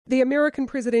The American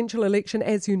presidential election,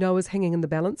 as you know, is hanging in the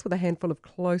balance with a handful of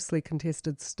closely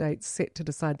contested states set to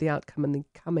decide the outcome in the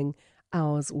coming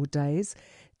hours or days.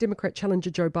 Democrat challenger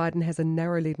Joe Biden has a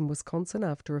narrow lead in Wisconsin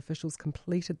after officials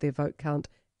completed their vote count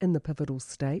in the pivotal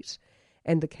state.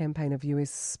 And the campaign of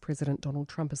US President Donald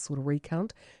Trump is sort of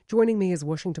recount. Joining me is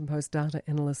Washington Post data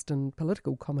analyst and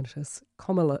political columnist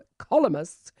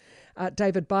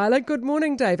David Byler. Good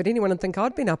morning, David. Anyone would think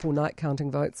I'd been up all night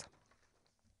counting votes.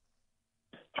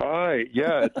 Hi.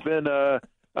 Yeah, it's been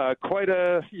quite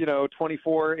a,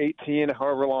 24, 18,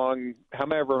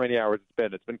 however many hours it's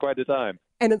been. It's been quite a time.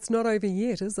 And it's not over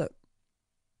yet, is it?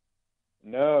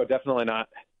 No, definitely not.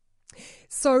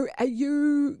 So are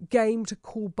you game to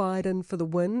call Biden for the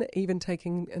win, even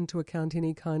taking into account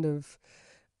any kind of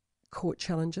court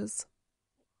challenges?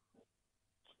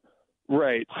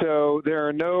 Right. So there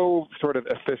are no sort of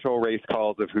official race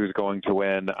calls of who's going to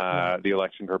win the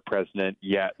election for president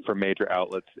yet from major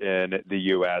outlets in the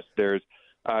U.S. There's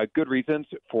good reasons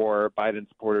for Biden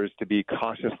supporters to be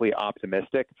cautiously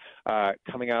optimistic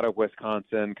coming out of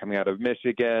Wisconsin, coming out of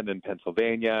Michigan and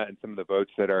Pennsylvania, and some of the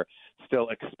votes that are still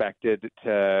expected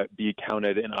to be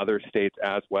counted in other states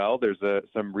as well. There's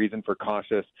some reason for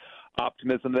cautious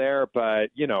optimism there, but,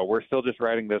 we're still just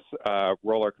riding this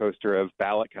roller coaster of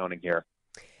ballot counting here.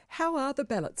 How are the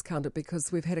ballots counted?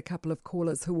 Because we've had a couple of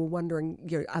callers who were wondering,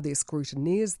 are there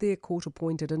scrutineers there,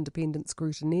 court-appointed independent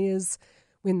scrutineers,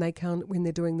 when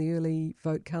they're doing the early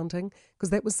vote counting? Because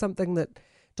that was something that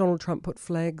Donald Trump put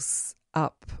flags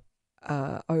up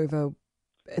over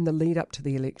in the lead up to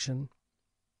the election.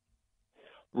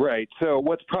 Right. So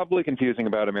what's probably confusing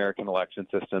about American election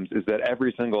systems is that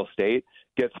every single state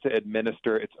gets to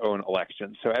administer its own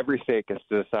election. So every state gets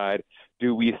to decide,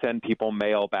 do we send people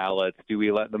mail ballots? Do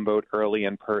we let them vote early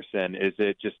in person? Is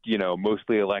it just,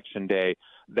 mostly election day,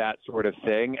 that sort of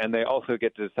thing? And they also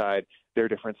get to decide their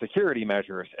different security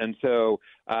measures. And so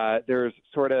there's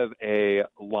sort of a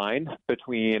line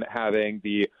between having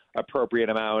the appropriate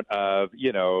amount of,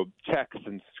 checks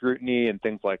and scrutiny and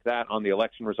things like that on the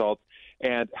election results,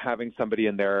 and having somebody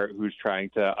in there who's trying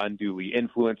to unduly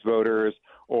influence voters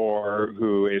or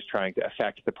who is trying to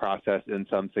affect the process in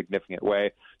some significant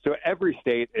way. So every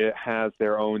state has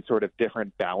their own sort of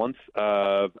different balance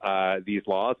of these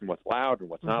laws and what's allowed and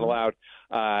what's not allowed.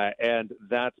 And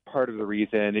that's part of the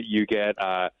reason you get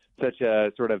such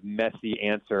a sort of messy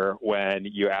answer when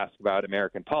you ask about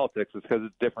American politics, is because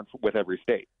it's different with every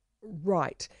state.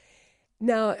 Right.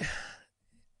 Now,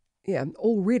 yeah,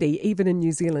 already, even in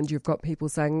New Zealand, you've got people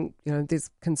saying, there's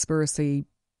conspiracists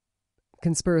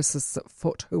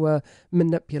afoot who are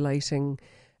manipulating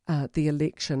the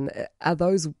election. Are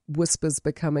those whispers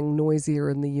becoming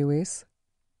noisier in the US?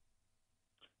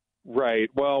 Right.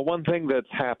 Well, one thing that's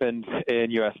happened in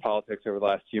U.S. politics over the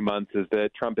last few months is that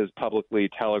Trump has publicly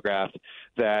telegraphed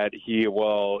that he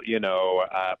will,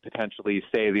 potentially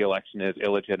say the election is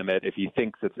illegitimate if he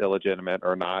thinks it's illegitimate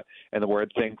or not. And the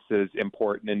word thinks is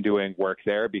important in doing work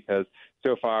there, because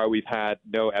so far we've had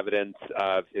no evidence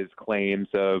of his claims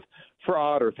of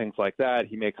fraud or things like that.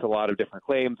 He makes a lot of different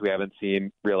claims. We haven't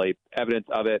seen really evidence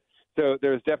of it. So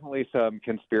there's definitely some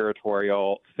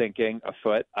conspiratorial thinking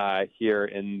afoot here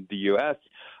in the U.S.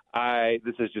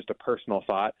 This is just a personal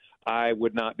thought. I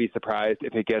would not be surprised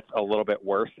if it gets a little bit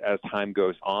worse as time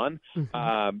goes on,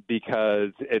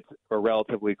 because it's a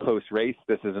relatively close race.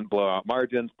 This isn't blowout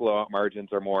margins. Blowout margins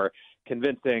are more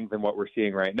convincing than what we're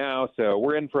seeing right now. So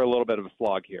we're in for a little bit of a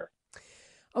slog here.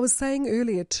 I was saying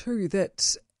earlier, too,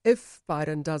 that if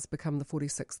Biden does become the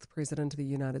 46th president of the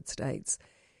United States,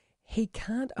 he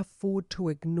can't afford to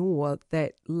ignore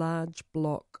that large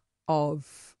block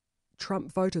of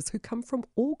Trump voters who come from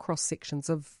all cross sections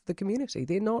of the community.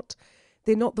 They're not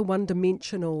the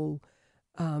one-dimensional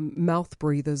mouth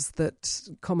breathers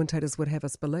that commentators would have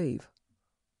us believe.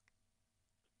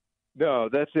 No,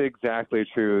 that's exactly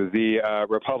true. The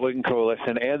Republican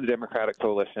coalition and the Democratic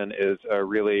coalition is a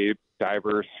really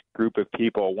diverse group of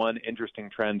people. One interesting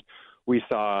trend we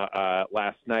saw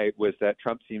last night was that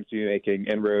Trump seems to be making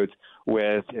inroads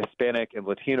with Hispanic and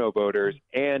Latino voters,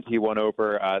 and he won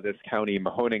over this county,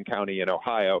 Mahoning County in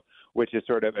Ohio, which is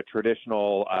sort of a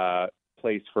traditional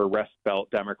place for Rust Belt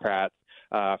Democrats,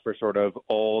 for sort of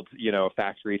old,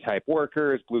 factory-type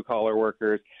workers, blue-collar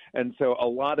workers. And so a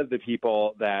lot of the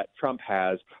people that Trump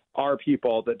has are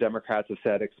people that Democrats have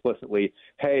said explicitly,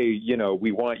 hey,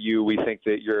 we want you. We think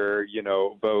that your,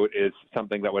 vote is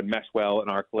something that would mesh well in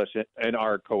our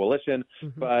coalition,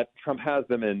 but Trump has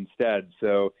them instead.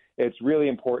 So it's really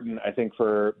important, I think,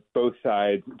 for both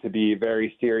sides to be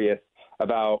very serious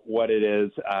about what it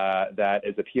is that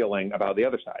is appealing about the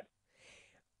other side.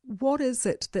 What is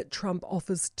it that Trump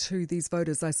offers to these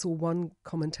voters? I saw one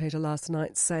commentator last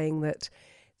night saying that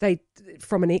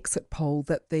from an exit poll,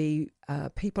 that the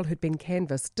people who'd been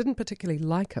canvassed didn't particularly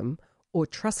like him or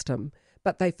trust him,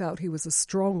 but they felt he was a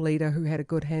strong leader who had a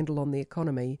good handle on the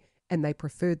economy, and they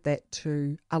preferred that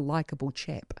to a likeable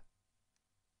chap.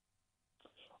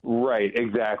 Right,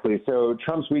 exactly. So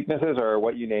Trump's weaknesses are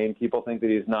what you named. People think that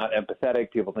he's not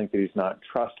empathetic. People think that he's not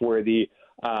trustworthy.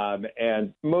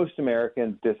 And most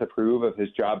Americans disapprove of his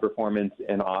job performance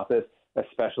in office,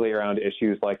 especially around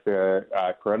issues like the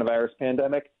coronavirus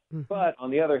pandemic. Mm-hmm. But on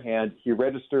the other hand, he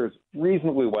registers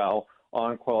reasonably well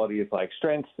on qualities like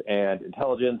strength and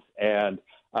intelligence. And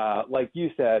like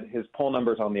you said, his poll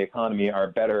numbers on the economy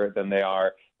are better than they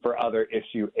are for other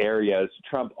issue areas.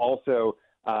 Trump also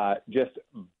just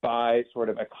by sort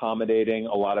of accommodating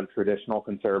a lot of traditional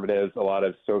conservatives, a lot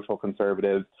of social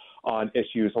conservatives on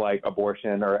issues like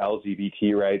abortion or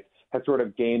LGBT rights, has sort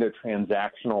of gained a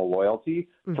transactional loyalty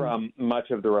from much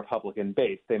of the Republican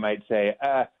base. They might say,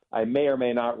 I may or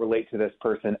may not relate to this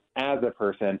person as a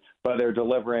person, but they're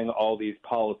delivering all these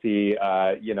policy,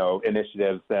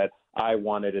 initiatives that I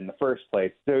wanted in the first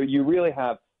place. So you really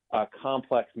have a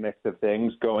complex mix of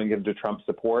things going into Trump's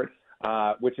support,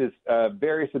 which is a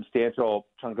very substantial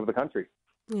chunk of the country.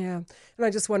 Yeah. And I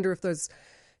just wonder if those,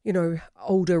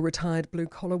 older retired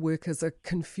blue-collar workers are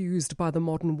confused by the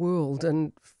modern world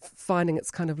and finding it's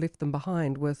kind of left them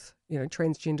behind with,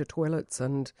 transgender toilets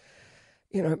and,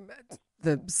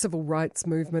 the civil rights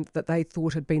movement that they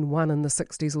thought had been won in the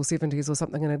 60s or 70s or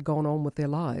something and had gone on with their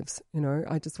lives.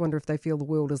 I just wonder if they feel the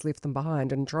world has left them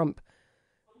behind, and Trump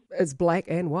is black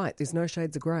and white. There's no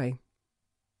shades of grey.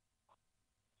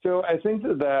 So I think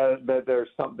that there's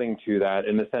something to that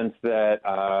in the sense that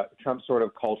Trump's sort of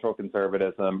cultural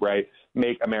conservatism, right,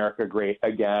 make America great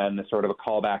again, sort of a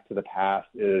callback to the past,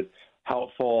 is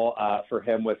helpful for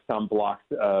him with some blocks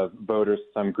of voters,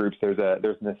 some groups.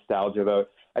 There's nostalgia vote.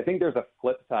 I think there's a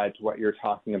flip side to what you're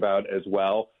talking about as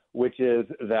well, which is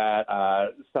that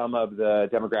some of the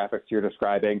demographics you're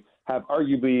describing have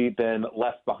arguably been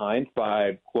left behind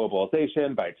by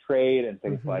globalization, by trade, and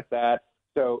things like that.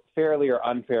 So fairly or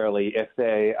unfairly, if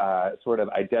they sort of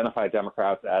identify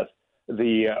Democrats as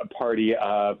the party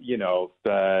of,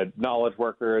 the knowledge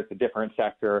workers, the different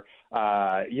sector,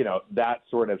 that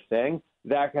sort of thing,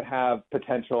 that could have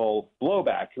potential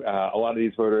blowback. A lot of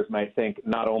these voters might think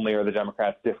not only are the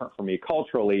Democrats different from me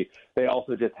culturally, they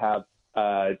also just have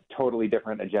a totally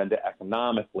different agenda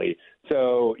economically.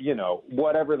 So,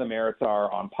 whatever the merits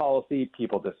are on policy,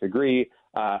 people disagree,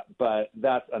 but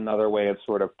that's another way of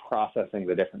sort of processing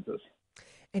the differences.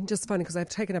 And just funny, because I've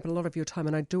taken up a lot of your time,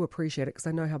 and I do appreciate it because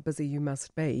I know how busy you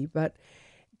must be, but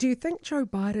do you think Joe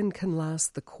Biden can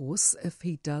last the course if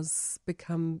he does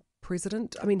become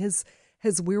president? I mean, his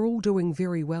 "we're all doing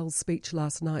very well" speech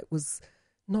last night was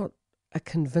not a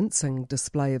convincing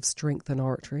display of strength and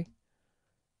oratory.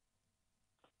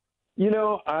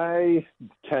 I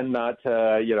tend not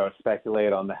to,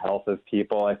 speculate on the health of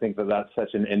people. I think that that's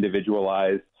such an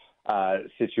individualized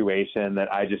situation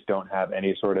that I just don't have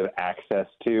any sort of access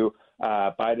to.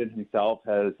 Biden himself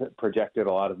has projected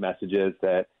a lot of messages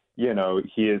that,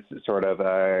 he is sort of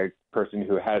a person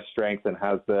who has strength and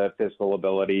has the physical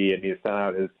ability, and he's sent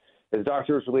out his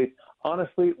doctor's release.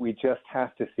 Honestly, we just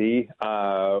have to see.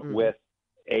 With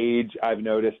age, I've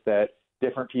noticed that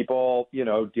different people,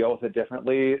 deal with it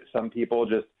differently. Some people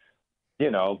just,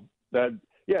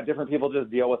 different people just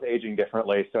deal with aging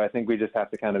differently. So I think we just have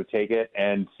to kind of take it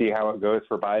and see how it goes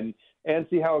for Biden and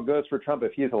see how it goes for Trump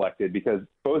if he's elected, because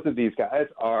both of these guys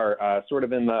are sort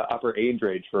of in the upper age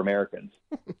range for Americans.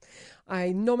 I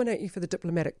nominate you for the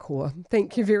diplomatic corps.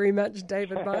 Thank you very much,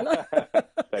 David Byler.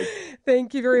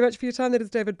 Thank you very much for your time. That is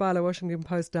David Byler, Washington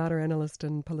Post data analyst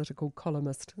and political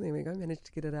columnist. There we go, managed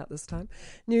to get it out this time.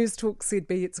 News Talk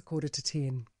ZB, it's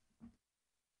 9:45.